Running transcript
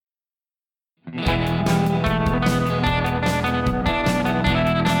Hi,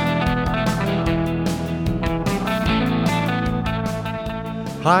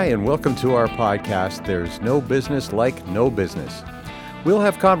 and welcome to our podcast, There's No Business Like No Business. We'll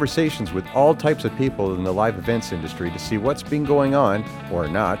have conversations with all types of people in the live events industry to see what's been going on, or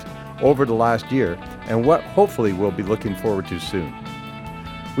not, over the last year, and what hopefully we'll be looking forward to soon.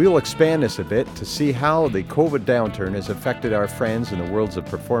 We will expand this a bit to see how the COVID downturn has affected our friends in the worlds of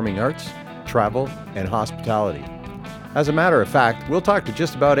performing arts, travel, and hospitality. As a matter of fact, we'll talk to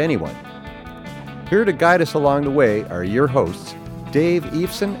just about anyone. Here to guide us along the way are your hosts, Dave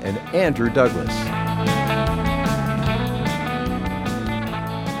Eveson and Andrew Douglas.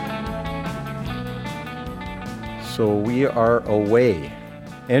 So we are away.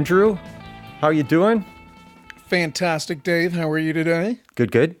 Andrew, how you doing? Fantastic, Dave. How are you today?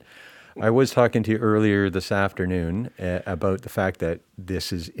 Good. I was talking to you earlier this afternoon about the fact that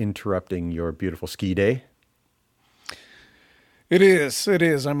this is interrupting your beautiful ski day. It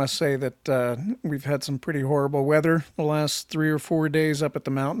is. I must say that we've had some pretty horrible weather the last 3 or 4 days up at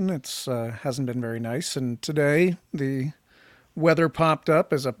the mountain. It's hasn't been very nice. And today the weather popped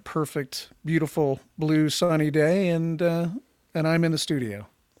up as a perfect, beautiful, blue, sunny day, and I'm in the studio.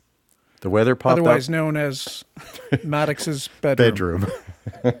 The weather popped otherwise up? known as Maddox's bedroom.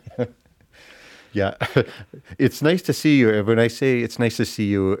 Yeah, it's nice to see you. When I say it's nice to see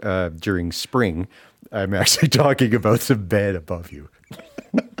you during spring, I'm actually talking about the bed above you.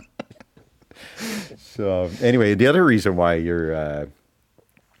 So anyway, the other reason why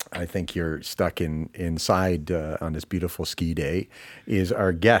I think you're stuck inside on this beautiful ski day is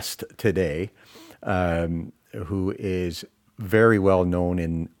our guest today, who is very well known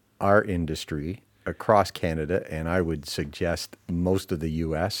in our industry across Canada, and I would suggest most of the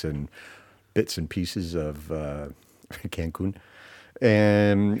U.S. and bits and pieces of Cancun,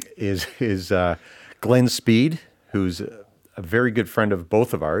 and is Glenn Speed, who's a very good friend of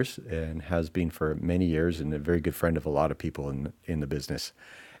both of ours and has been for many years, and a very good friend of a lot of people in the business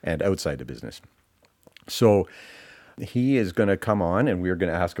and outside the business. So he is going to come on, and we're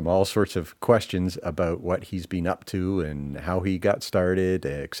going to ask him all sorts of questions about what he's been up to and how he got started,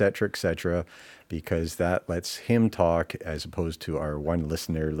 et cetera, because that lets him talk as opposed to our one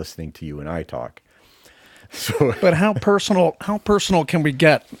listener listening to you and I talk. So, but how personal can we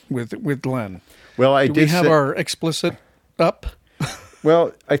get with Glenn? Well, Do we have our explicit up?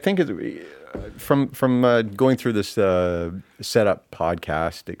 Well, I think from going through this setup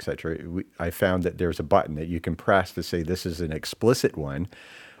podcast, et cetera, I found that there's a button that you can press to say this is an explicit one,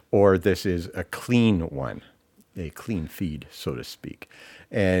 or this is a clean one, a clean feed, so to speak.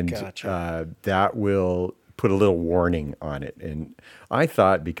 And Gotcha. That will put a little warning on it. And I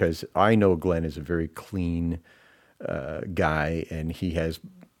thought, because I know Glenn is a very clean guy, and he has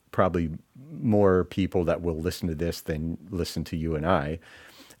probably more people that will listen to this than listen to you and I,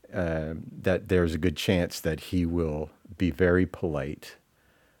 that there's a good chance that he will be very polite.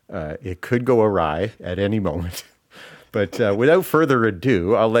 It could go awry at any moment. But without further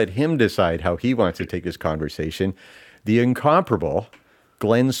ado, I'll let him decide how he wants to take this conversation. The incomparable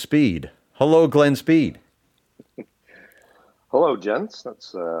Glenn Speed. Hello, Glenn Speed. Hello, gents.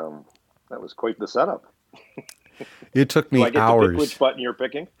 That was quite the setup. It took me Do I get hours. to pick which button you're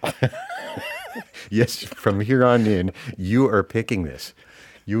picking? Yes, from here on in, you are picking this.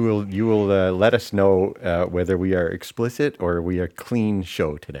 You will let us know whether we are explicit or we are clean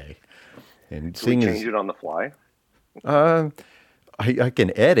show today. And Can we change it on the fly? I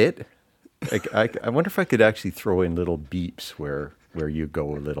can edit. I wonder if I could actually throw in little beeps where you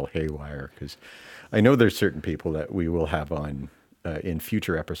go a little haywire, because I know there's certain people that we will have on in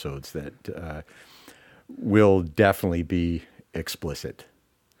future episodes that will definitely be explicit.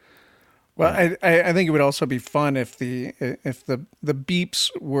 Well, I think it would also be fun if the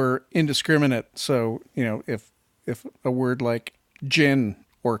beeps were indiscriminate. So, if a word like gin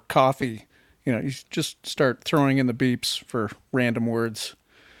or coffee, you just start throwing in the beeps for random words.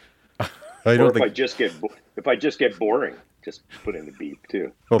 If I just get boring, just put in the beep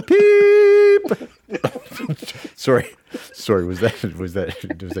too. Oh, beep! Sorry. Was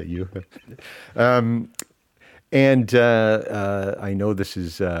that you? I know this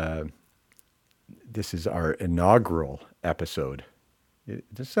is our inaugural episode.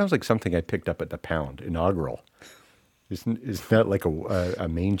 This sounds like something I picked up at the Pound. Inaugural. Isn't that like a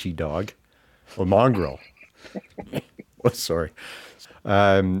mangy dog? Or mongrel? Oh, sorry.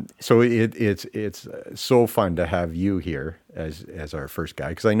 So it's so fun to have you here as our first guy,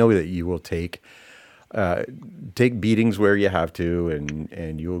 because I know that you will take beatings where you have to,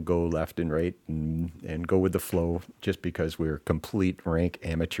 and you'll go left and right and go with the flow, just because we're complete rank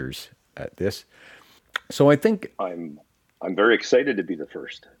amateurs at this. So I think I'm very excited to be the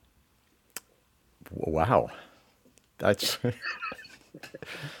first. Wow, that's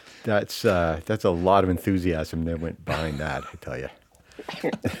that's a lot of enthusiasm that went behind that, I tell you.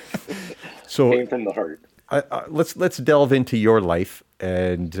 So came from the heart. Let's delve into your life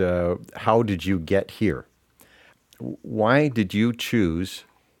and how did you get here? Why did you choose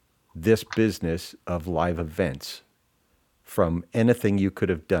this business of live events from anything you could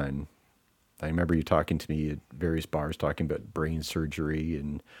have done? I remember you talking to me at various bars, talking about brain surgery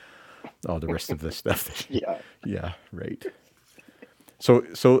and all the rest of the stuff. Yeah, right.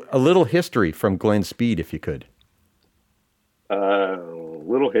 So a little history from Glen Speed, if you could.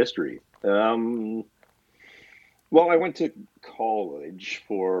 Little history. Well, I went to college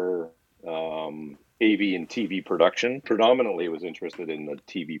for AV and TV production. Predominantly was interested in the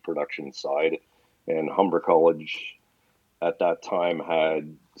TV production side, and Humber College at that time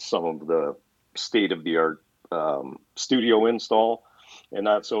had some of the state-of-the-art studio install, and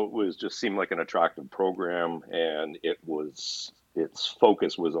that, so it was just seemed like an attractive program, and its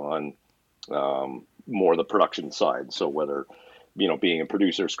focus was on more the production side. So whether being a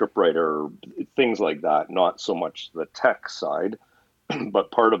producer, scriptwriter, things like that, not so much the tech side, but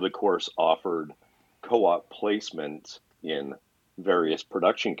part of the course offered co-op placement in various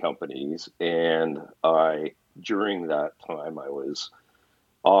production companies. And during that time,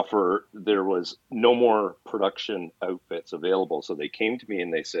 there was no more production outfits available. So they came to me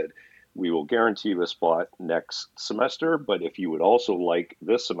and they said, we will guarantee you a spot next semester, but if you would also like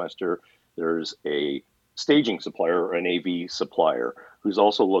this semester, there's a staging supplier or an AV supplier who's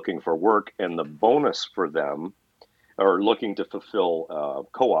also looking for work, and the bonus for them are looking to fulfill a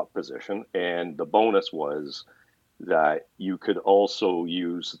co-op position, and the bonus was that you could also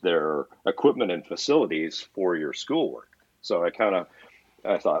use their equipment and facilities for your schoolwork. So I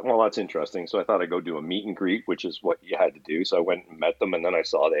thought, well, that's interesting. So I thought I'd go do a meet and greet, which is what you had to do. So I went and met them, and then I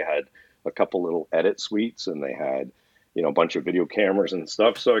saw they had a couple little edit suites, and they had a bunch of video cameras and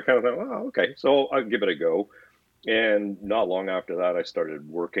stuff. So I kind of thought, oh, okay, so I'll give it a go. And not long after that, I started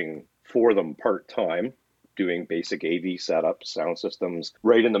working for them part-time, doing basic AV setup, sound systems.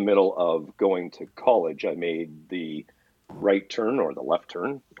 Right in the middle of going to college, I made the right turn or the left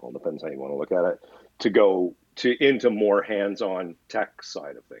turn, all depends how you want to look at it, to go into more hands-on tech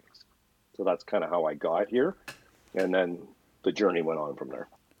side of things. So that's kind of how I got here. And then the journey went on from there.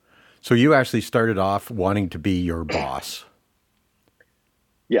 So you actually started off wanting to be your boss.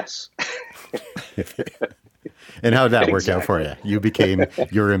 Yes. And how did that work out for you? You became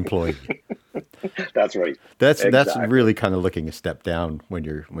your employee. That's right. That's really kind of looking a step down when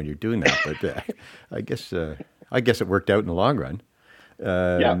you're doing that. But I guess it worked out in the long run.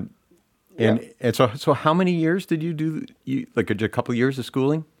 Yeah. And so how many years did you do? A couple of years of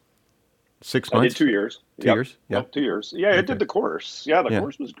schooling? 6 months? I did 2 years. 2 years? Yeah. 2 years. Yeah, I did the course. Yeah, the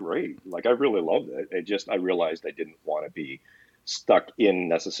course was great. I really loved it. I realized I didn't want to be stuck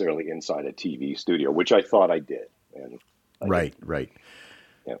necessarily inside a TV studio, which I thought I did. And Right.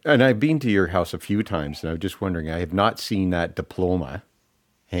 Yeah. And I've been to your house a few times, and I'm just wondering, I have not seen that diploma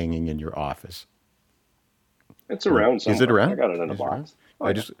hanging in your office. It's around somewhere. Is it around? I got it in a box.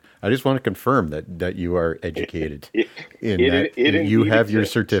 I just want to confirm that you are educated you have your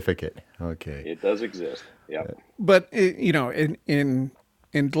certificate. Okay. It does exist. Yeah. But in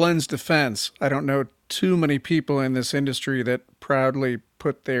Glen's defense, I don't know too many people in this industry that proudly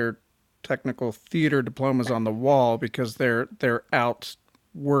put their technical theater diplomas on the wall because they're out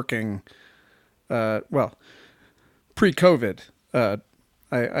working. Pre-COVID, I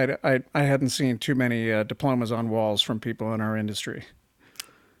hadn't seen too many diplomas on walls from people in our industry.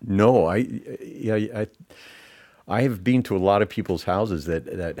 No, I have been to a lot of people's houses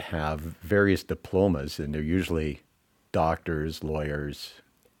that have various diplomas, and they're usually doctors, lawyers,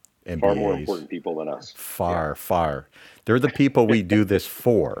 MBAs. Far more important people than us. Far. They're the people we do this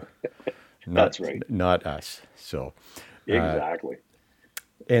for. That's right. Not us. So exactly.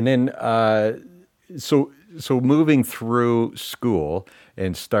 And then so moving through school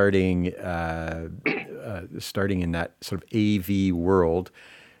and starting in that sort of AV world,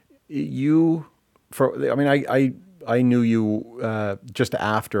 I knew you just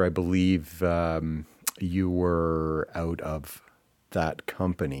after, I believe, you were out of that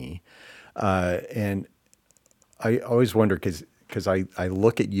company. And I always wonder, because I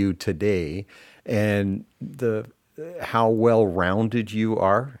look at you today and how well-rounded you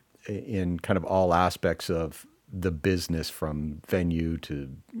are in kind of all aspects of the business, from venue to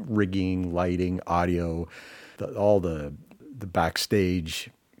rigging, lighting, audio, all the backstage,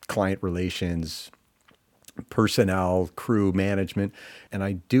 client relations, personnel, crew management. And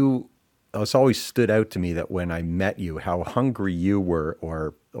I do it's always stood out to me that when I met you, how hungry you were,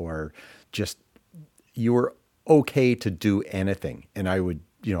 or just you were okay to do anything. And I would,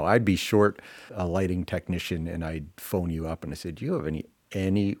 I'd be short a lighting technician, and I'd phone you up and I said, "Do you have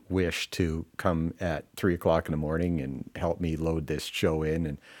any wish to come at 3 o'clock in the morning and help me load this show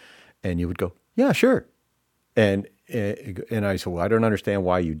in?" And you would go, "Yeah, sure." And I said, "Well, I don't understand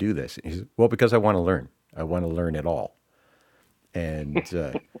why you do this." And he said, "Well, because I want to learn. I want to learn it all." And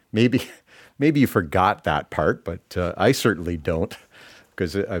maybe you forgot that part, but I certainly don't,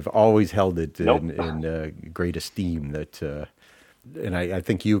 because I've always held it Nope. in great esteem. And I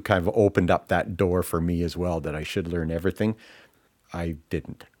think you kind of opened up that door for me as well, that I should learn everything. I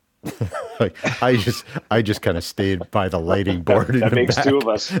didn't. I just kind of stayed by the lighting board. That makes two of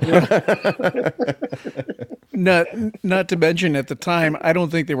us. Not to mention, at the time, I don't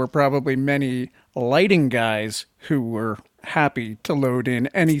think there were probably many lighting guys who were happy to load in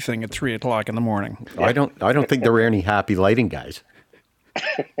anything at 3 o'clock in the morning. I don't think there were any happy lighting guys.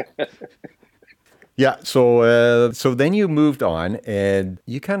 Yeah. So then you moved on, and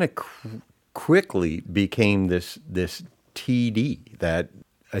you kind of quickly became this TD that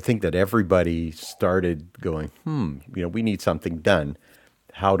I think that everybody started going, we need something done.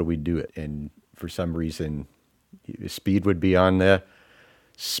 How do we do it? And for some reason, speed would be on the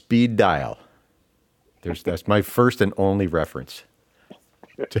speed dial. That's my first and only reference.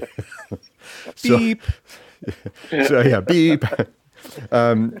 Beep. So yeah, beep.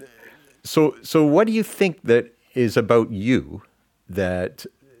 So what do you think that is about you that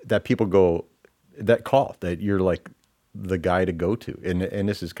people go, that call, that you're like the guy to go to? And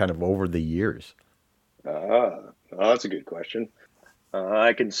this is kind of over the years. That's a good question.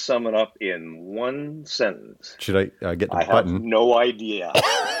 I can sum it up in one sentence. Should I get the I button? have no idea.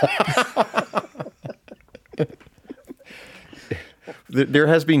 There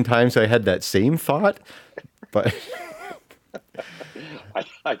has been times I had that same thought, but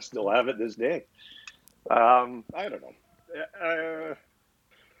I still have it this day. I don't know.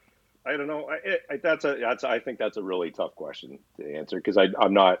 I don't know. I think that's a really tough question to answer, because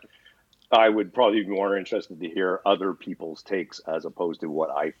I'm not. I would probably be more interested to hear other people's takes as opposed to what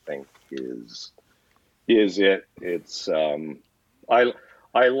I think is it. It's I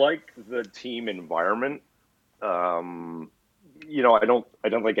like the team environment. I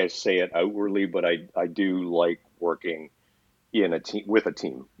don't think I say it outwardly, but I do like working in a team, with a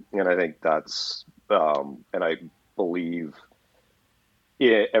team, and I think that's and I believe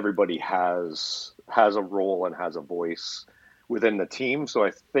everybody has a role and has a voice within the team. So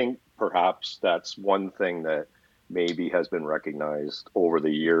I think perhaps that's one thing that maybe has been recognized over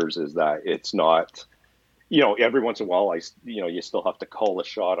the years, is that it's not, every once in a while, you still have to call a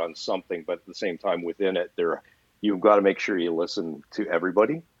shot on something, but at the same time within it, you've got to make sure you listen to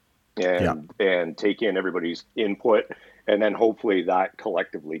everybody and take in everybody's input, and then hopefully that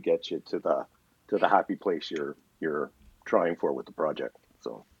collectively gets you to the happy place you're trying for with the project.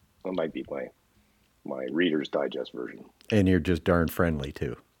 So that might be my Reader's Digest version. And you're just darn friendly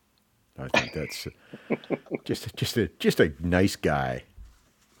too. I think that's just a nice guy.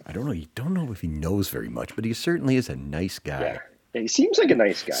 I don't know. You don't know if he knows very much, but he certainly is a nice guy. Yeah, he seems like a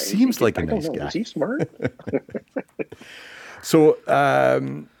nice guy. Seems like a nice guy. Is he smart? So,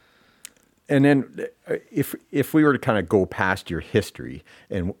 and then if we were to kind of go past your history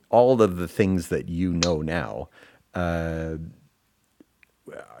and all of the things that you know now,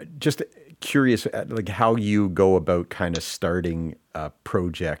 just curious like how you go about kind of starting a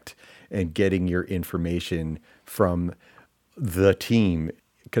project and getting your information from the team.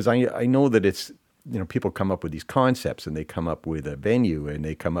 Because I know that it's, people come up with these concepts, and they come up with a venue, and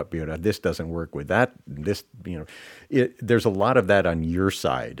they come up, this doesn't work with that. This, there's a lot of that on your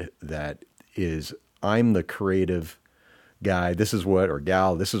side that is, I'm the creative guy. This is what, or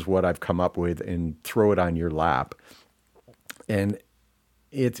gal, this is what I've come up with, and throw it on your lap. And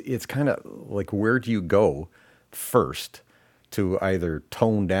it's kind of like, where do you go first to either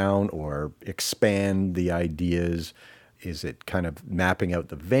tone down or expand the ideas? Is it kind of mapping out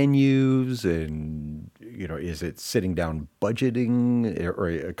the venues, and, is it sitting down budgeting, or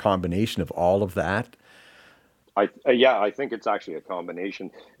a combination of all of that? I think it's actually a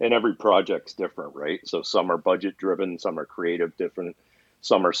combination, and every project's different, right? So some are budget driven, some are creative different,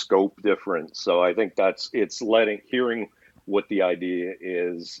 some are scope different. So I think it's hearing what the idea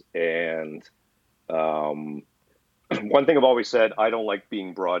is. And one thing I've always said, I don't like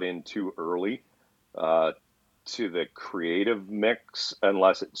being brought in too early to the creative mix,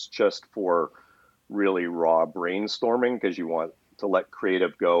 unless it's just for really raw brainstorming, because you want to let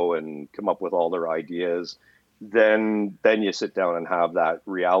creative go and come up with all their ideas. then you sit down and have that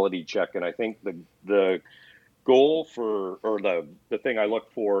reality check. And I think the goal for, or the thing I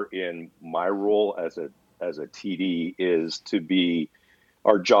look for in my role as a TD is to be,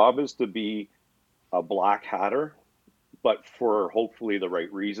 our job is to be a black hatter, but for hopefully the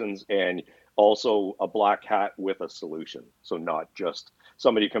right reasons, and also a black hat with a solution. So not just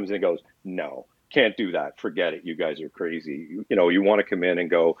somebody comes in and goes, no, can't do that, forget it, you guys are crazy. You want to come in and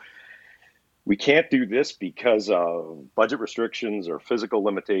go, we can't do this because of budget restrictions or physical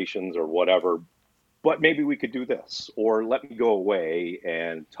limitations or whatever, but maybe we could do this, or let me go away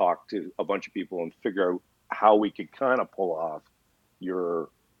and talk to a bunch of people and figure out how we could kind of pull off your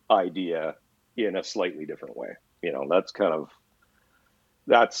idea in a slightly different way.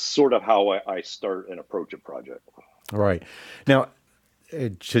 That's sort of how I start and approach a project. Right. Now,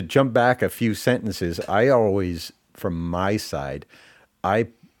 to jump back a few sentences, I always, from my side, I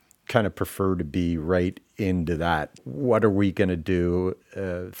kind of prefer to be right into that. What are we going to do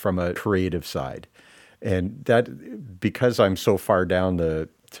from a creative side? And that, because I'm so far down the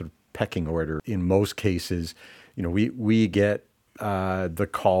sort of pecking order, in most cases, we get the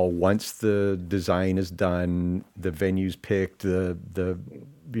call once the design is done, the venue's picked, the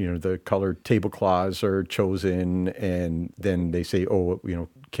colored tablecloths are chosen, and then they say, oh,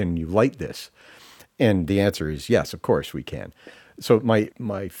 can you light this? And the answer is yes, of course we can. So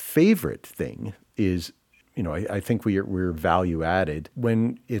my favorite thing is, I think we're value added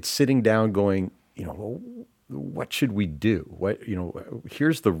when it's sitting down going, well, what should we do?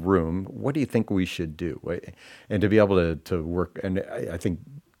 Here's the room. What do you think we should do? And to be able to work, and I think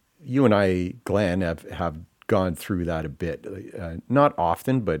you and I, Glenn, have gone through that a bit. Not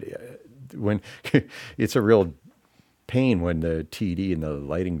often, but when it's a real pain when the TD and the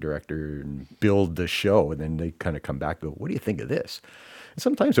lighting director build the show, and then they kind of come back and go, what do you think of this? And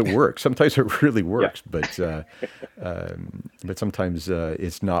sometimes it works. Sometimes it really works, yeah. But sometimes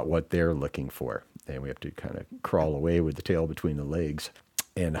it's not what they're looking for. And we have to kind of crawl away with the tail between the legs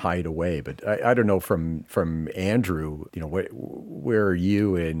and hide away. But I don't know from Andrew, where are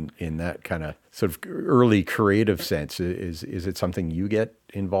you in that kind of sort of early creative sense? Is it something you get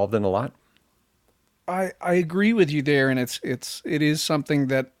involved in a lot? I agree with you there, and it is something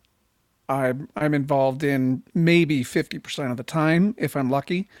that I'm involved in maybe 50% of the time if I'm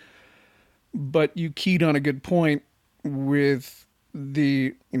lucky. But you keyed on a good point with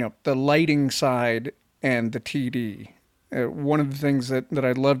the lighting side and the TD. One of the things that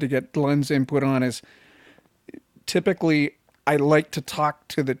I'd love to get Glenn's input on is, typically I like to talk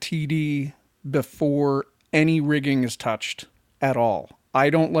to the TD before any rigging is touched at all. I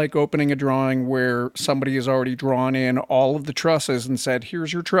don't like opening a drawing where somebody has already drawn in all of the trusses and said,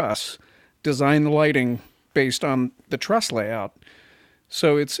 here's your truss, design the lighting based on the truss layout.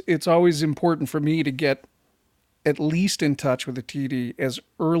 So it's always important for me to get at least in touch with the TD as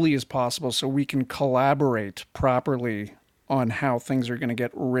early as possible so we can collaborate properly on how things are going to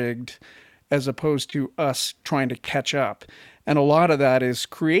get rigged, as opposed to us trying to catch up. And a lot of that is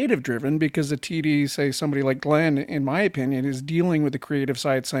creative driven because the TD, say somebody like Glenn, in my opinion, is dealing with the creative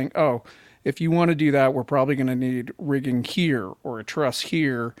side saying, oh, if you want to do that, we're probably going to need rigging here or a truss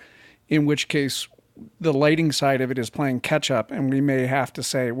here, in which case the lighting side of it is playing catch up. And we may have to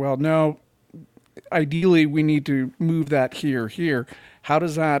say, well, no, ideally we need to move that here. How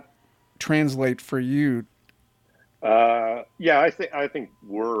does that translate for you? Yeah, I think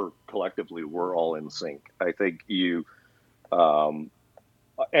we're all in sync. I think and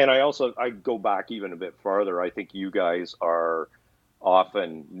I go back even a bit farther. I think you guys are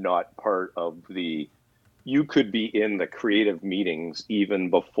often not part of you could be in the creative meetings even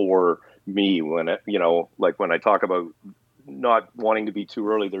before me when when I talk about not wanting to be too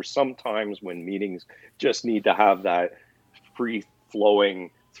early. There's some times when meetings just need to have that free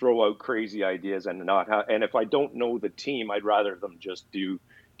flowing, throw out crazy ideas and and if I don't know the team, I'd rather them just do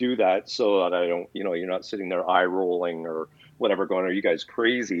that so that I don't, you're not sitting there eye rolling or whatever going, are you guys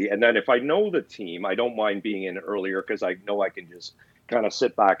crazy? And then if I know the team, I don't mind being in earlier because I know I can just kind of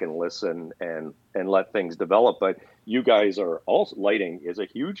sit back and listen and let things develop. But you guys are also, lighting is a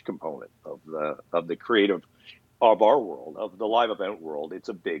huge component of the creative of our world, of the live event world. It's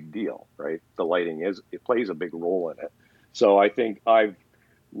a big deal, right? The lighting it plays a big role in it. So I think I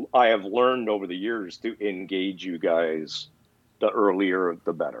have learned over the years to engage you guys the earlier,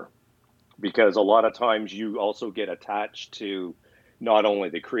 the better. Because a lot of times you also get attached to not only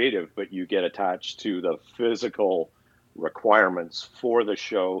the creative, but you get attached to the physical requirements for the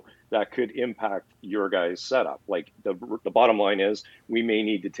show that could impact your guys' setup. Like the bottom line is we may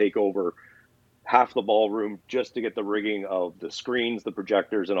need to take over half the ballroom just to get the rigging of the screens, the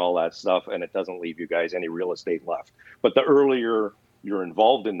projectors, and all that stuff, and it doesn't leave you guys any real estate left. But the earlier you're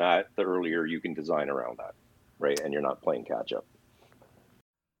involved in that, the earlier you can design around that, right? And you're not playing catch up.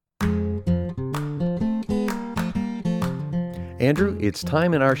 Andrew, it's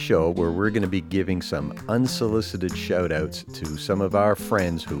time in our show where we're going to be giving some unsolicited shout outs to some of our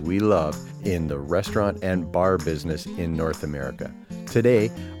friends who we love in the restaurant and bar business in North America. Today,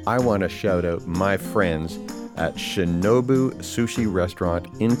 I want to shout out my friends at Shinobu Sushi Restaurant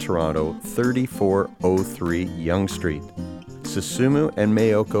in Toronto, 3403 Yonge Street. Susumu and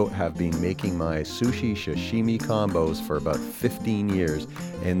Mayoko have been making my sushi sashimi combos for about 15 years,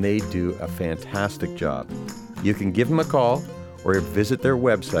 and they do a fantastic job. You can give them a call or visit their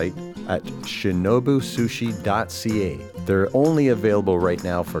website at shinobusushi.ca. They're only available right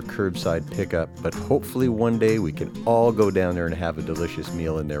now for curbside pickup, but hopefully one day we can all go down there and have a delicious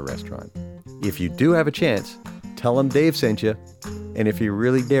meal in their restaurant. If you do have a chance, tell them Dave sent you. And if you're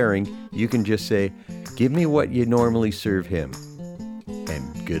really daring, you can just say, "Give me what you normally serve him."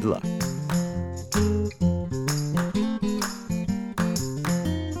 And good luck.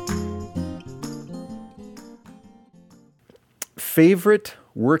 Favorite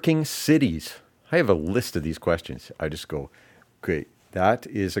working cities? I have a list of these questions. I just go, great, that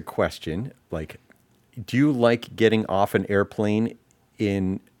is a question. Like, do you like getting off an airplane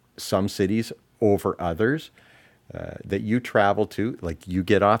in some cities over others that you travel to? Like, you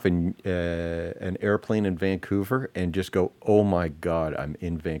get off an airplane in Vancouver and just go, oh my God, I'm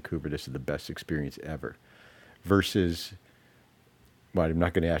in Vancouver. This is the best experience ever. Versus, well, I'm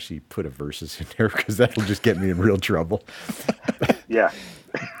not going to actually put a versus in there because that'll just get me in real trouble. Yeah.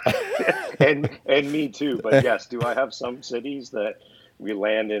 and me too. But yes, do I have some cities that we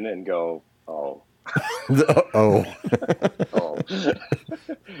land in and go, oh. Oh. Oh.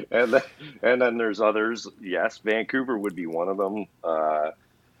 and then there's others. Yes, Vancouver would be one of them.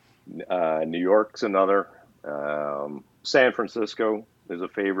 New York's another. San Francisco is a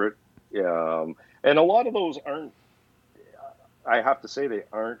favorite. And a lot of those aren't, I have to say, they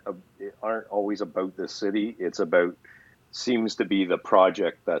aren't always about the city. It's about, seems to be the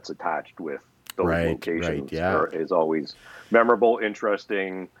project that's attached with those locations. Right, yeah. Is always memorable,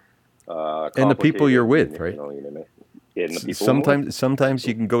 interesting, and the people you're with, right? And the people sometimes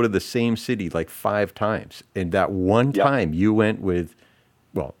you can go to the same city like 5 times, and that one time you went with,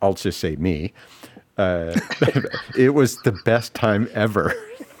 well, I'll just say me. It was the best time ever.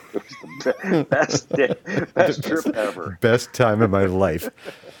 best trip ever. Best time of my life.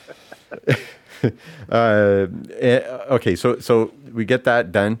 Okay, so we get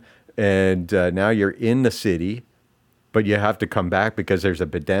that done, and now you're in the city, but you have to come back because there's a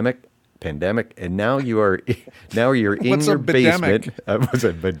pandemic, and now you're in your basement. What's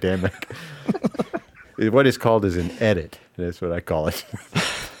a pandemic? What is called is an edit. That's what I call it.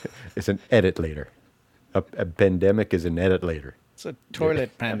 It's an edit later. A pandemic is an edit later. It's a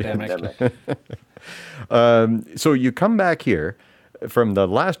toilet pandemic. So you come back here from the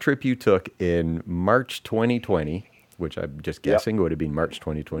last trip you took in March 2020, which I'm just guessing would have been March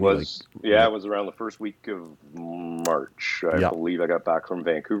 2020. It was around the first week of March. I believe I got back from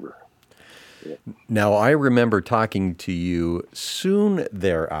Vancouver. Yeah. Now, I remember talking to you soon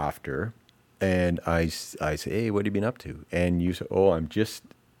thereafter, and I say, hey, what have you been up to? And you said, oh, I'm just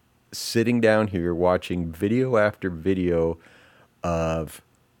sitting down here watching video after video of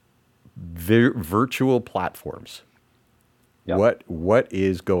virtual platforms. Yep. What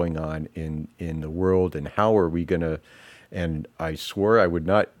is going on in the world, and how are we going to, and I swore I would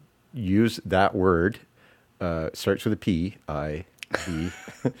not use that word, starts with a P, piv,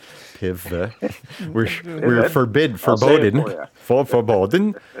 we're forbidden.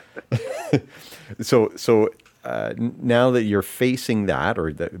 So now that you're facing that,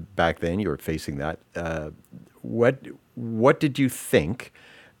 or that back then you were facing that, what did you think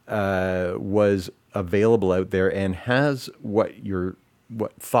was available out there, and has what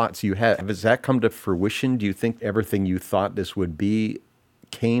thoughts you had, has that come to fruition? Do you think everything you thought this would be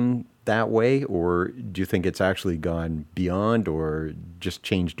came that way, or do you think it's actually gone beyond, or just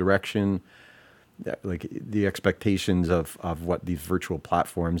changed direction? Like the expectations of what these virtual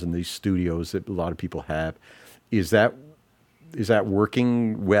platforms and these studios that a lot of people have, is that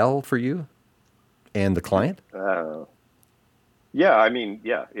working well for you and the client? Yeah, I mean,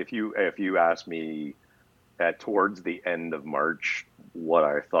 yeah. If you asked me towards the end of March what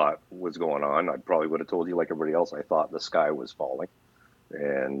I thought was going on, I probably would have told you, like everybody else, I thought the sky was falling,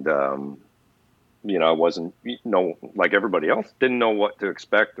 and I wasn't, like everybody else, didn't know what to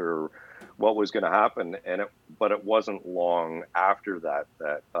expect or what was going to happen, but it wasn't long after that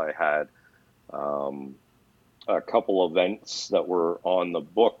I had a couple events that were on the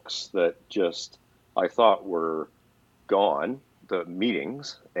books that just I thought were gone, the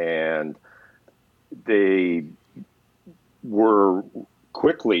meetings, and they were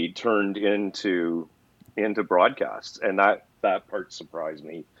quickly turned into broadcasts, and that part surprised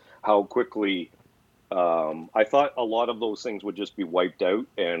me. How quickly I thought a lot of those things would just be wiped out,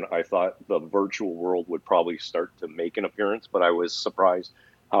 and I thought the virtual world would probably start to make an appearance. But I was surprised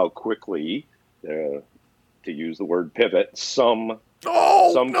how quickly, to use the word pivot, some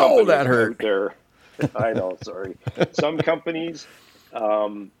companies that hurt. out there. I know, sorry. Some companies,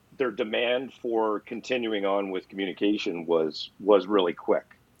 their demand for continuing on with communication was really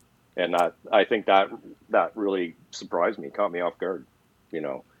quick, and I think that really surprised me, caught me off guard. You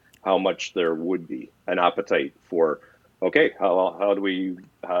know, how much there would be an appetite for, okay, how do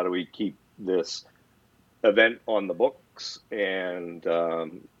we keep this event on the books and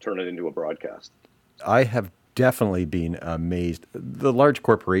turn it into a broadcast? I have definitely been amazed. The large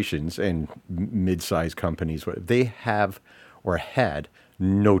corporations and mid-sized companies, they have or had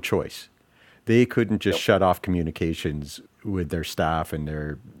no choice. They couldn't just shut off communications with their staff and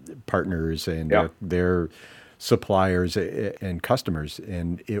their partners and their suppliers and customers.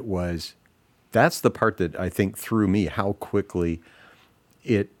 And that's the part that I think threw me, how quickly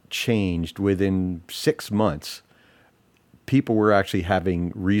it changed. Within 6 months, people were actually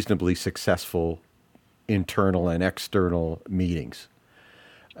having reasonably successful internal and external meetings.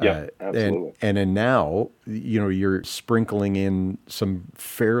 Yeah, absolutely. And then now, you're sprinkling in some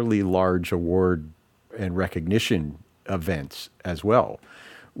fairly large award and recognition events as well,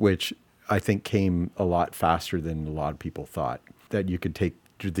 which I think came a lot faster than a lot of people thought. That you could take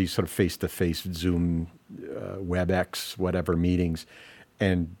these sort of face-to-face Zoom, WebEx, whatever meetings,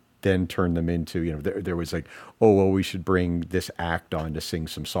 and then turn them into, there was like, oh, well, we should bring this act on to sing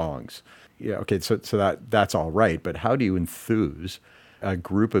some songs. Yeah, okay, so that's all right, but how do you enthuse a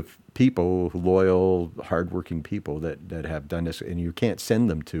group of people, loyal, hardworking people that have done this? And you can't send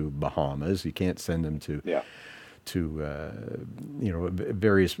them to Bahamas. You can't send them to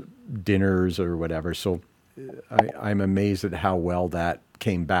various dinners or whatever. So I'm amazed at how well that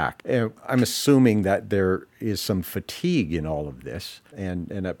came back. I'm assuming that there is some fatigue in all of this, and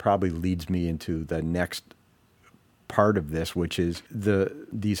that probably leads me into the next part of this, which is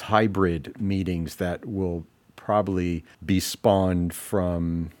these hybrid meetings that will probably be spawned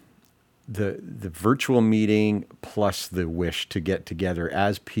from the virtual meeting plus the wish to get together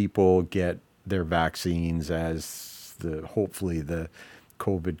as people get their vaccines, as hopefully the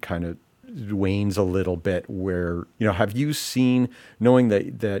COVID kind of wanes a little bit. Where, have you seen, knowing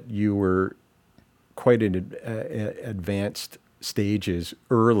that you were quite in advanced stages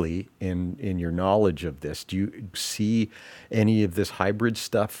early in your knowledge of this, do you see any of this hybrid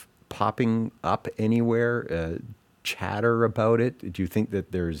stuff popping up anywhere? Chatter about it? Do you think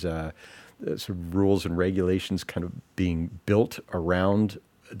that there's some rules and regulations kind of being built around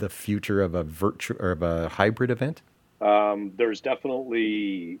the future of a hybrid event? There's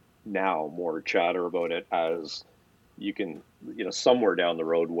definitely now more chatter about it, as you can, somewhere down the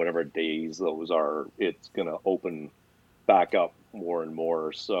road, whatever days those are, it's going to open back up more and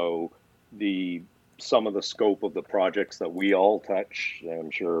more. So some of the scope of the projects that we all touch, I'm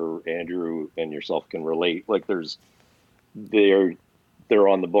sure Andrew and yourself can relate, like they're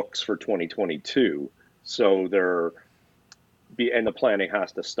on the books for 2022. So and the planning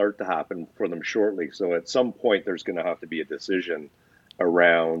has to start to happen for them shortly. So at some point, there's going to have to be a decision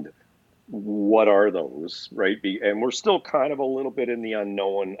around what are those, right? And we're still kind of a little bit in the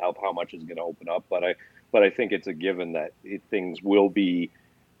unknown of how much is going to open up, but I think it's a given that things will be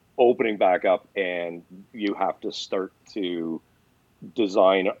opening back up, and you have to start to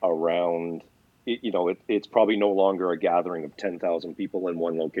design around. It's probably no longer a gathering of 10,000 people in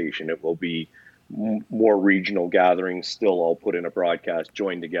one location. It will be more regional gatherings, still all put in a broadcast,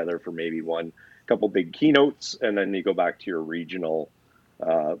 joined together for maybe couple big keynotes, and then you go back to your regional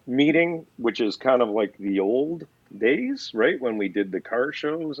meeting, which is kind of like the old days, right? When we did the car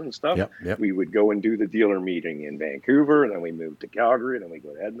shows and stuff, Yep. We would go and do the dealer meeting in Vancouver, and then we moved to Calgary, and then we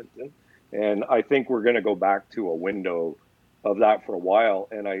go to Edmonton. And I think we're going to go back to a window of that for a while.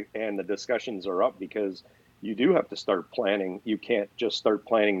 And the discussions are up because you do have to start planning. You can't just start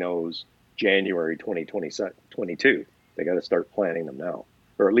planning those January 2022. They got to start planning them now,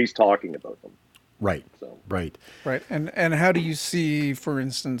 or at least talking about them. Right. So. Right. And how do you see, for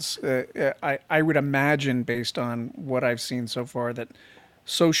instance, I would imagine, based on what I've seen so far, that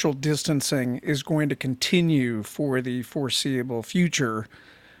social distancing is going to continue for the foreseeable future,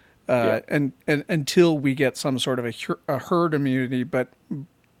 and until we get some sort of a herd immunity. But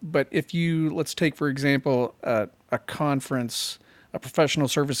But if you, let's take, for example, a conference, a professional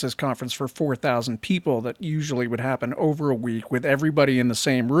services conference for 4,000 people that usually would happen over a week with everybody in the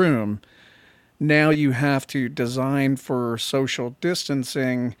same room. Now you have to design for social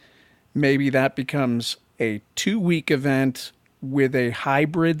distancing. Maybe that becomes a 2-week event with a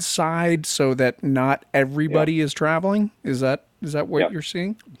hybrid side so that not everybody is traveling. Is that what you're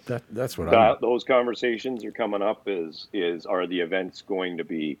seeing? That's what those conversations are coming up. Are the events going to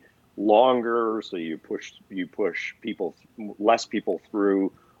be longer, so you push less people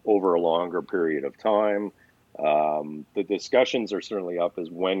through over a longer period of time? The discussions are certainly up as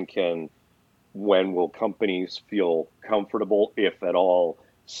when will companies feel comfortable, if at all,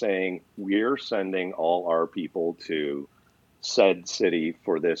 saying we're sending all our people to said city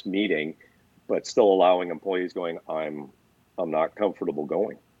for this meeting, but still allowing employees going, I'm not comfortable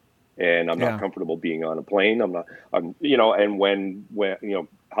going, and I'm not comfortable being on a plane. And when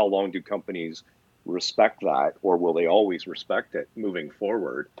how long do companies respect that, or will they always respect it moving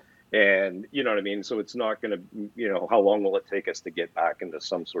forward? And you know what I mean? So it's not going to, how long will it take us to get back into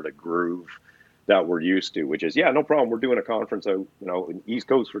some sort of groove that we're used to, which is, no problem. We're doing a conference out, in East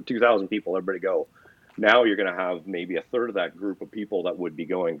Coast for 2,000 people, everybody go. Now you're going to have maybe a third of that group of people that would be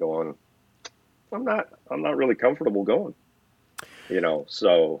going, I'm not really comfortable going,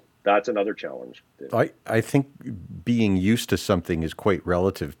 so that's another challenge. I think being used to something is quite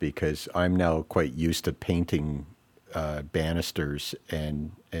relative, because I'm now quite used to painting banisters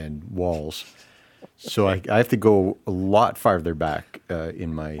and walls. So I have to go a lot farther back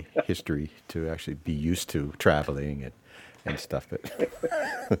in my history to actually be used to traveling and stuff.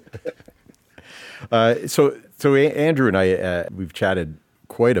 So Andrew and I, we've chatted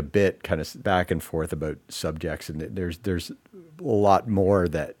quite a bit, kind of back and forth about subjects, and there's a lot more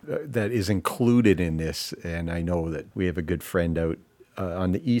that is included in this. And I know that we have a good friend out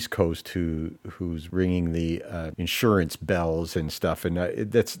on the East Coast who's ringing the insurance bells and stuff, and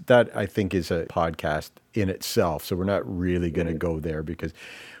that I think is a podcast in itself. So we're not really going to go there, because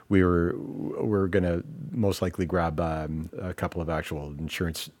we're going to most likely grab a couple of actual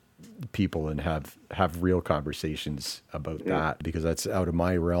insurance people and have real conversations about that, because that's out of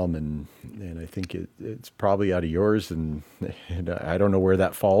my realm, and I think it's probably out of yours, and I don't know where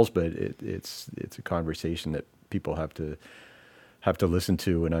that falls, but it's a conversation that people have to listen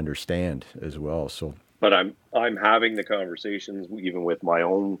to and understand as well. So, but I'm having the conversations even with my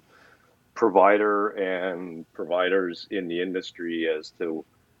own provider and providers in the industry as to,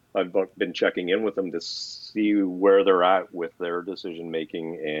 I've been checking in with them to see where they're at with their decision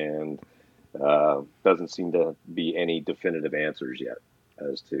making, and doesn't seem to be any definitive answers yet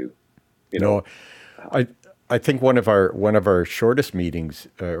as to, I think one of our shortest meetings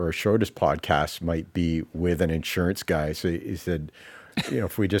or shortest podcasts might be with an insurance guy. So he said,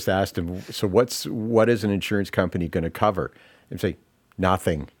 if we just asked him, so what is an insurance company going to cover? And say,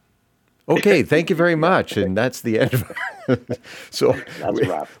 nothing. Okay, thank you very much, and that's the end of it. So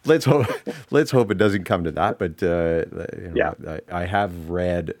let's hope it doesn't come to that. But I have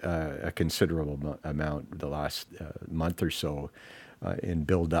read a considerable amount the last month or so in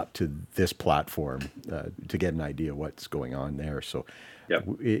build up to this platform to get an idea what's going on there. So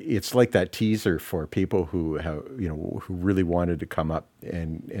it's like that teaser for people who have, who really wanted to come up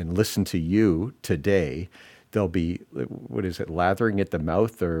and listen to you today. They'll be, what is it, lathering at the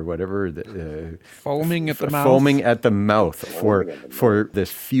mouth or whatever? Foaming at the mouth. Foaming at the mouth for this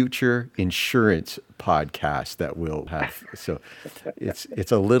future insurance podcast that we'll have. So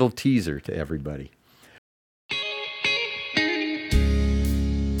it's a little teaser to everybody.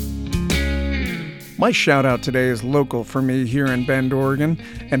 My shout out today is local for me here in Bend, Oregon,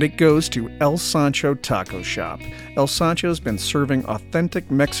 and it goes to El Sancho Taco Shop. El Sancho's been serving authentic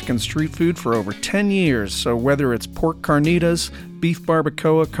Mexican street food for over 10 years, so whether it's pork carnitas, beef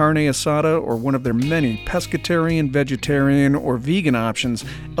barbacoa, carne asada, or one of their many pescatarian, vegetarian, or vegan options,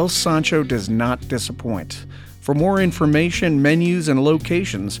 El Sancho does not disappoint. For more information, menus, and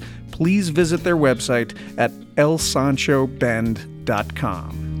locations, please visit their website at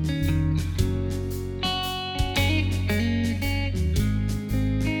elsanchobend.com.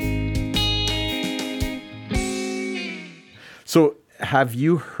 So have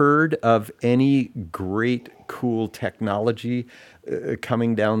you heard of any great, cool technology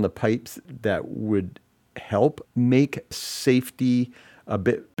coming down the pipes that would help make safety a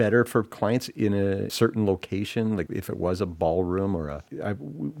bit better for clients in a certain location? Like if it was a ballroom or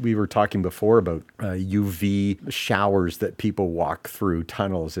we were talking before about UV showers that people walk through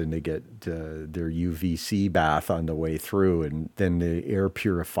tunnels and they get their UVC bath on the way through, and then the air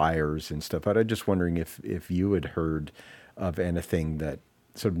purifiers and stuff. But I'm just wondering if you had heard of anything that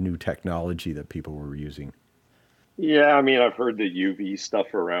sort of new technology that people were using. Yeah, I mean, I've heard the UV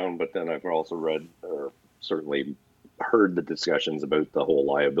stuff around, but then I've also read or certainly heard the discussions about the whole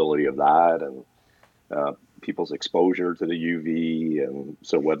liability of that and people's exposure to the UV, and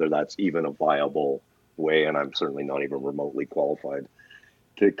so whether that's even a viable way. And I'm certainly not even remotely qualified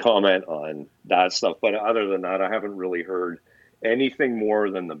to comment on that stuff. But other than that, I haven't really heard anything more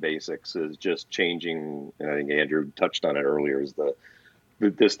than the basics. Is just changing. And I think Andrew touched on it earlier. Is the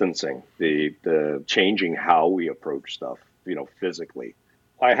distancing, the changing how we approach stuff, physically.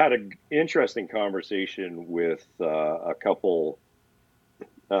 I had an interesting conversation with a couple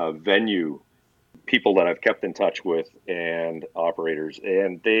venue people that I've kept in touch with and operators,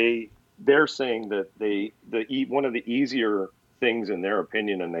 and they're saying that one of the easier things in their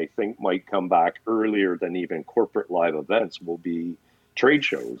opinion, and they think might come back earlier than even corporate live events, will be trade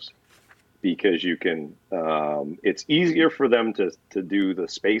shows, because you can it's easier for them to do the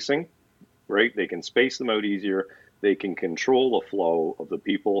spacing, right? They can space them out easier. They can control the flow of the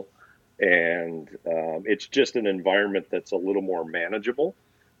people, and it's just an environment that's a little more manageable,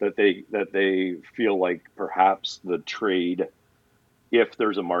 that they feel like perhaps the trade, if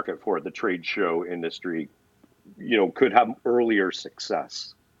there's a market for it, the trade show industry, could have earlier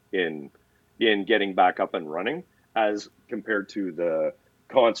success in getting back up and running as compared to the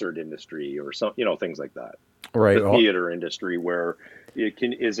concert industry or some, things like that. Right. The theater industry, where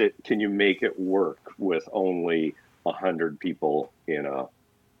can you make it work with only 100 people in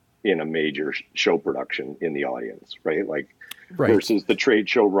a major show production in the audience, right? Like, right. Versus the trade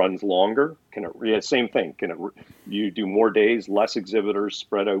show runs longer. Same thing. You do more days, less exhibitors,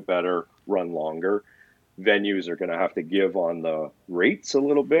 spread out better, run longer. Venues are going to have to give on the rates a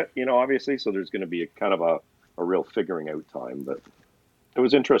little bit, obviously. So there's going to be a kind of a real figuring out time, but it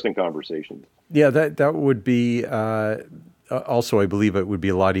was interesting conversations. Yeah, that would be also, I believe it would be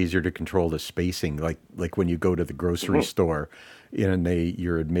a lot easier to control the spacing. Like when you go to the grocery store, and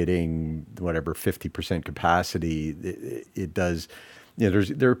you're admitting whatever 50% capacity. It does.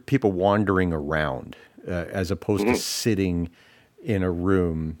 There are people wandering around as opposed to sitting in a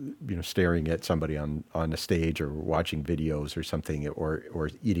room, staring at somebody on a stage or watching videos or something, or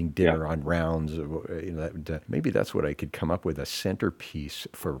eating dinner on rounds. Maybe that's what I could come up with, a centerpiece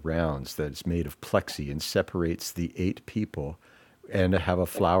for rounds that's made of plexi and separates the 8 people, and have a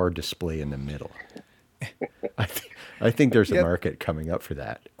flower display in the middle. I think there's a market coming up for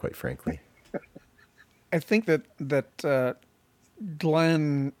that, quite frankly. I think that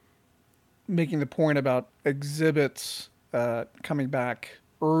Glenn making the point about exhibits coming back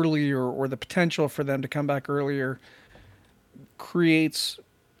earlier, or the potential for them to come back earlier, creates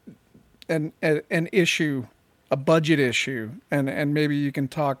an issue, a budget issue, and maybe you can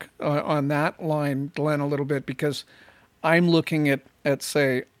talk on that line, Glenn, a little bit, because I'm looking at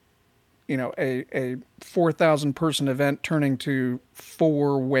say, a 4,000 person event turning to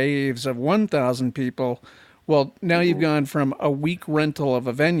 4 waves of 1,000 people. Well, now you've gone from a week rental of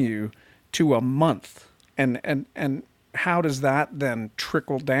a venue to a month, and how does that then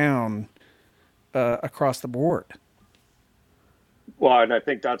trickle down across the board? Well, and I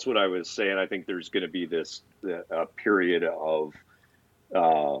think that's what I was saying. I think there's going to be a period of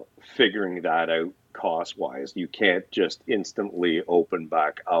figuring that out cost-wise. You can't just instantly open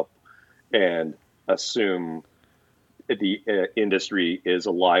back up and assume the industry is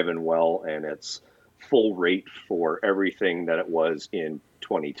alive and well and it's full rate for everything that it was in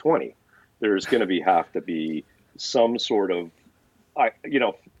 2020. There's going to have to be some sort of, like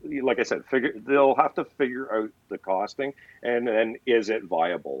I said, they'll have to figure out the costing, and then is it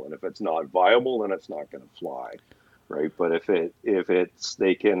viable? And if it's not viable, then it's not going to fly, right? But if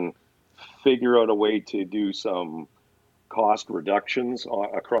they can figure out a way to do some cost reductions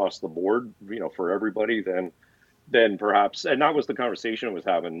across the board, for everybody, then perhaps. And that was the conversation I was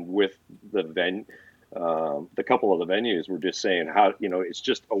having with the couple of the venues. Were just saying how, it's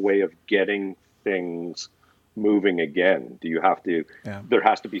just a way of getting things moving again. Do you have to? Yeah. There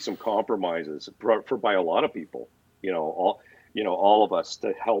has to be some compromises by a lot of people. All of us,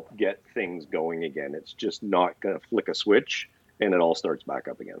 to help get things going again. It's just not going to flick a switch and it all starts back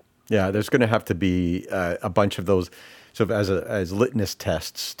up again. Yeah, there's going to have to be a bunch of those, sort of as litmus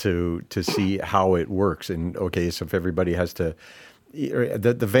tests to see how it works. And okay, so if everybody has to,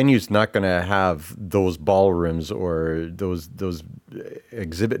 the venue's not going to have those ballrooms or those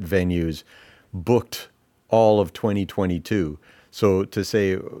exhibit venues booked all of 2022. So to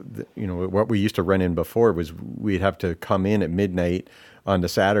say, what we used to run in before was we'd have to come in at midnight on the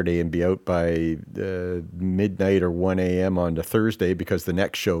Saturday and be out by midnight or 1 a.m. on the Thursday because the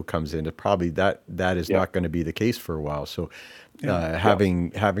next show comes in. It probably that is not going to be the case for a while. So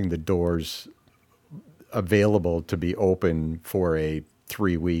having the doors available to be open for a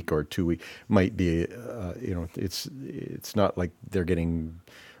 3-week or 2-week might be, it's not like they're getting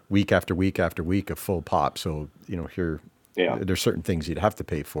week after week after week of full pop. So, there's certain things you'd have to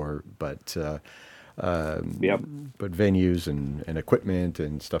pay for, but venues and equipment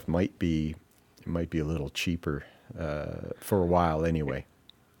and stuff might be a little cheaper for a while anyway.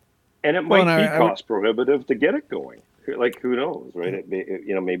 And it might be cost prohibitive to get it going. Like, who knows, right?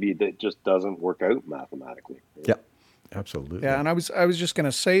 Maybe that just doesn't work out mathematically. Yeah, absolutely. Yeah, and I was just going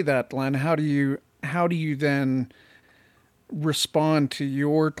to say that, Glenn. How do you then respond to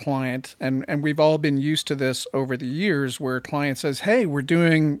your client? And we've all been used to this over the years, where a client says, "Hey, we're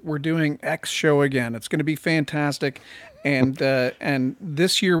doing X show again. It's going to be fantastic." And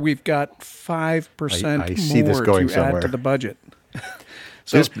this year we've got 5% more to add to the budget.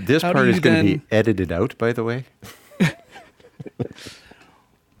 So this part is going to be edited out, by the way.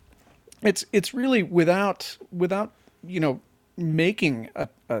 It's really without making a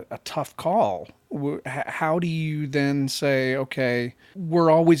tough call. How do you then say, okay,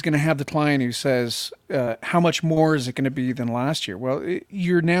 we're always going to have the client who says, how much more is it going to be than last year? Well,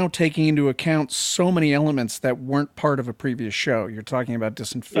 you're now taking into account so many elements that weren't part of a previous show. You're talking about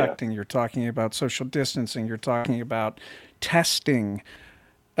disinfecting, you're talking about social distancing, you're talking about testing,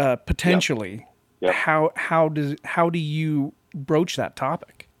 potentially. Yep. How do you broach that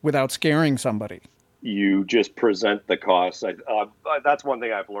topic without scaring somebody? You just present the costs. That's one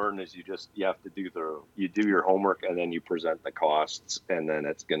thing I've learned is you have to do your homework, and then you present the costs, and then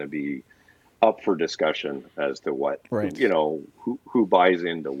it's going to be up for discussion as to what, who buys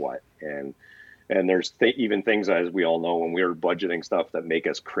into what. And there's even things, as we all know, when we're budgeting stuff that make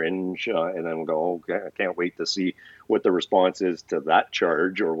us cringe, and then we'll go, okay, I can't wait to see what the response is to that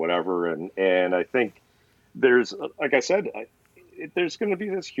charge or whatever. And I think there's, like I said, there's going to be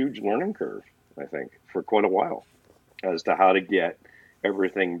this huge learning curve, I think, for quite a while as to how to get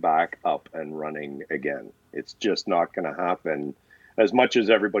everything back up and running again. It's just not going to happen as much as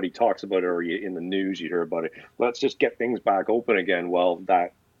everybody talks about it, or in the news you hear about it. Let's just get things back open again. Well,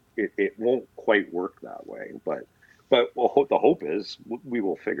 it won't quite work that way. But the hope is we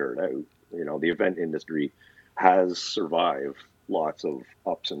will figure it out. The event industry has survived lots of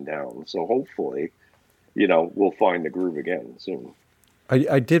ups and downs. So hopefully, we'll find the groove again soon.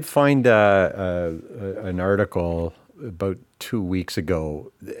 I did find an article about 2 weeks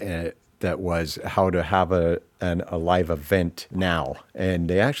ago that was how to have a live event now, and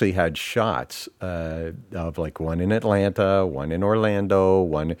they actually had shots of like one in Atlanta, one in Orlando,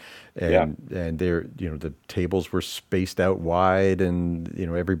 and they're the tables were spaced out wide, and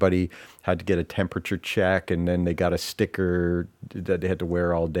everybody had to get a temperature check, and then they got a sticker that they had to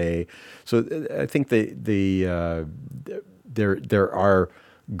wear all day. So I think there are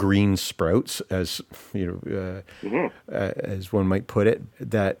green sprouts, as as one might put it,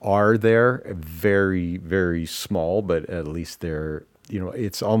 that are there, very, very small, but at least they're,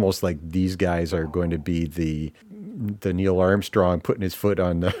 it's almost like these guys are going to be the Neil Armstrong putting his foot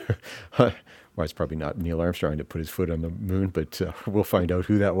on the, well, it's probably not Neil Armstrong to put his foot on the moon, but we'll find out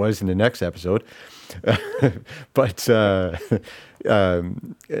who that was in the next episode. But that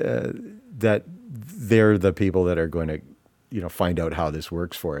they're the people that are going to, find out how this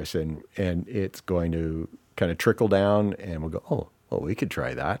works for us, and it's going to kind of trickle down, and we'll go, oh, we could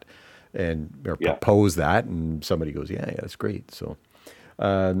try that, or propose that, and somebody goes, yeah, that's great. So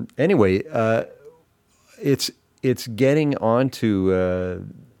anyway, it's getting on to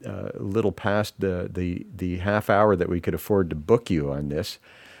a little past the half hour that we could afford to book you on this.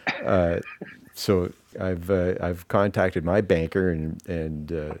 So I've contacted my banker,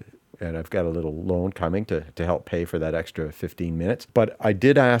 and I've got a little loan coming to help pay for that extra 15 minutes. But I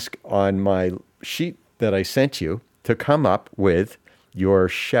did ask on my sheet that I sent you to come up with your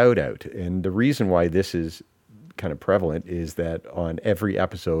shout out. And the reason why this is kind of prevalent is that on every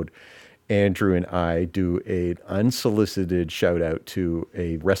episode, Andrew and I do an unsolicited shout out to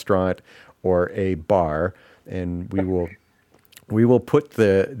a restaurant or a bar, and we will put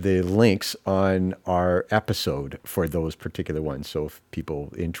the links on our episode for those particular ones. So if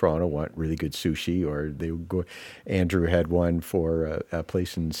people in Toronto want really good sushi, or they go, Andrew had one for a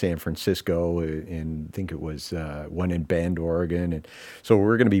place in San Francisco, and I think it was one in Bend, Oregon. And so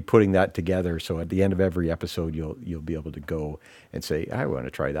we're going to be putting that together. So at the end of every episode, you'll be able to go and say, I want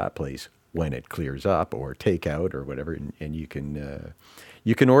to try that place. when it clears up, or takeout or whatever, and you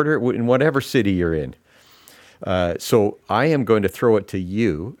can order it in whatever city you're in. So I am going to throw it to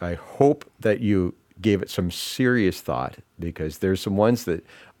you. I hope that you gave it some serious thought, because there's some ones that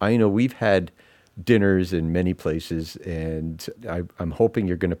I know we've had dinners in many places, and I'm hoping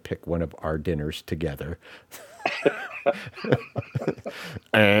you're going to pick one of our dinners together.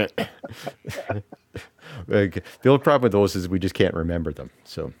 The only problem with those is we just can't remember them.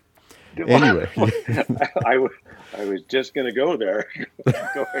 So anyway, I was just going to go there.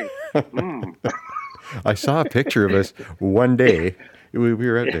 Going, I saw a picture of us one day. We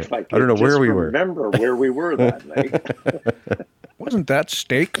were at the, I don't know where we were. Remember where we were that night. Wasn't that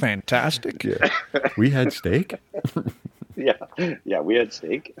steak fantastic? Yeah. We had steak. Yeah, we had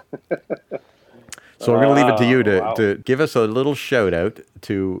steak. So I'm going to leave it to you Wow. to give us a little shout out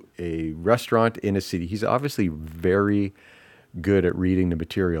to a restaurant in a city. He's obviously very good at reading the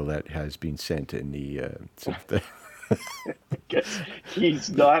material that has been sent in the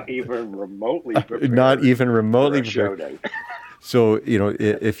He's not even remotely prepared. not even remotely for a prepared. shout-out. So,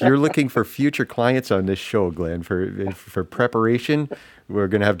 if you're looking for future clients on this show, Glenn, for preparation, we're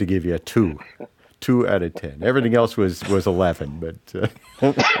going to have to give you a 2 out of 10. Everything else was 11, but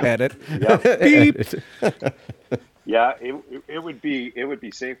Edit. Yeah. Beep. Yeah, it would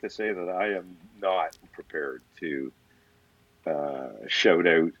be safe to say that I am not prepared to shout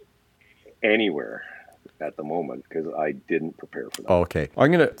out anywhere at the moment, because I didn't prepare for that. okay.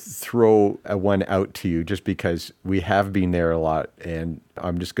 I'm going to throw one out to you just because we have been there a lot, and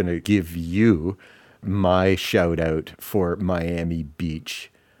I'm just going to give you my shout out for Miami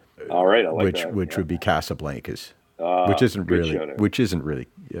Beach, All right, I like which that. would be Casablanca's, Ah, which isn't good really,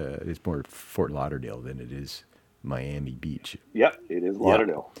 shout-out. it's more Fort Lauderdale than it is Miami Beach. Yeah, it is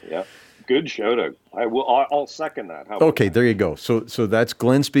Lauderdale. Yeah, good shout out. I'll second that. How about Okay, that? there you go. So that's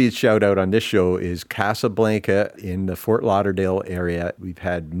Glenn Speed's shout out on this show is Casablanca in the Fort Lauderdale area. We've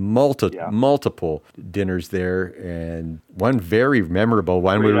had multiple dinners there, and one very memorable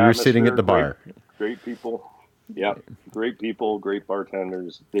one Great where we were sitting at the atmosphere, bar. Great people. Yeah, great people, great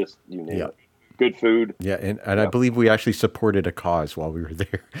bartenders. This, you name Yeah. it. Good food. Yeah, and I believe we actually supported a cause while we were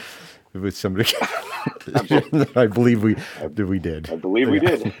there. It was somebody. I believe we did. I believe we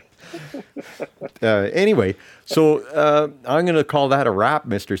did. Anyway, so I'm going to call that a wrap,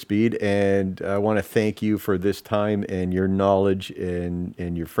 Mr. Speed, and I want to thank you for this time and your knowledge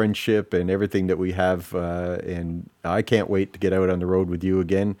and your friendship and everything that we have. And I can't wait to get out on the road with you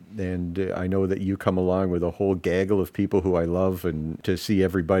again. And I know that you come along with a whole gaggle of people who I love, and to see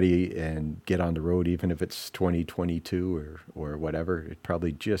everybody and get on the road, even if it's 2022 or whatever, it's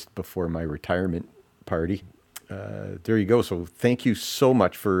probably just before my retirement party. There you go. So thank you so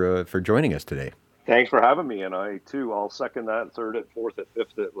much for joining us today. Thanks for having me, and I too. I'll second that. Third it, fourth it,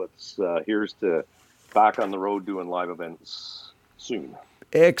 fifth it. Here's to back on the road doing live events soon.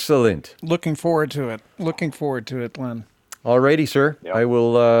 Excellent. Looking forward to it. Looking forward to it, Glenn. Alrighty, sir. Yep. I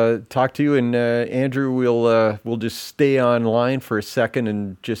will talk to you, and Andrew, we'll just stay online for a second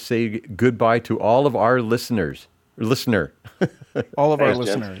and just say goodbye to all of our listener. All of our Thanks,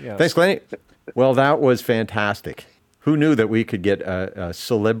 gents. listeners. Yes. Thanks, Glenn. Well, that was fantastic. Who knew that we could get a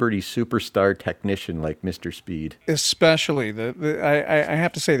celebrity superstar technician like Mr. Speed? Especially I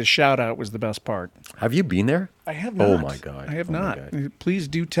have to say the shout out was the best part. Have you been there? I have not. Oh my God. I have Oh, my not. God. Please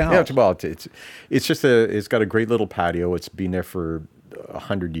do tell. Yeah, well, it's just it's got a great little patio. It's been there for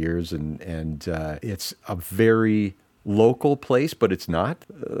 100 years, and it's a very local place, but it's not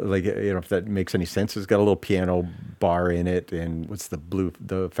if that makes any sense. It's got a little piano bar in it, and what's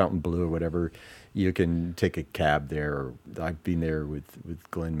the Fountain Blue or whatever. You can take a cab there. I've been there with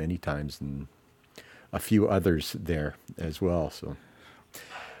Glenn many times, and a few others there as well. So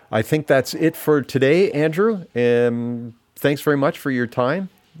I think that's it for today, Andrew. Thanks very much for your time,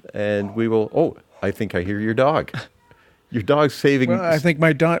 and we will. Oh, I think I hear your dog. Your dog's saving. Well, I think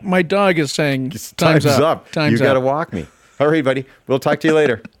my dog is saying Time's up. Time's You got to up. walk me. All right, buddy. We'll talk to you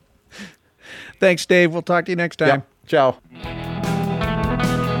later. Thanks, Dave. We'll talk to you next time. Yeah. Ciao.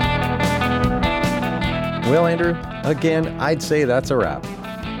 Well, Andrew, again, I'd say that's a wrap.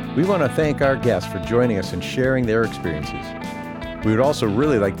 We want to thank our guests for joining us and sharing their experiences. We would also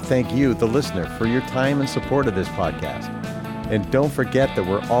really like to thank you, the listener, for your time and support of this podcast. And don't forget that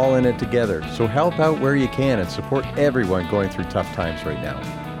we're all in it together, so help out where you can and support everyone going through tough times right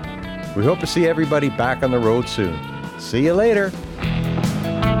now. We hope to see everybody back on the road soon. See you later.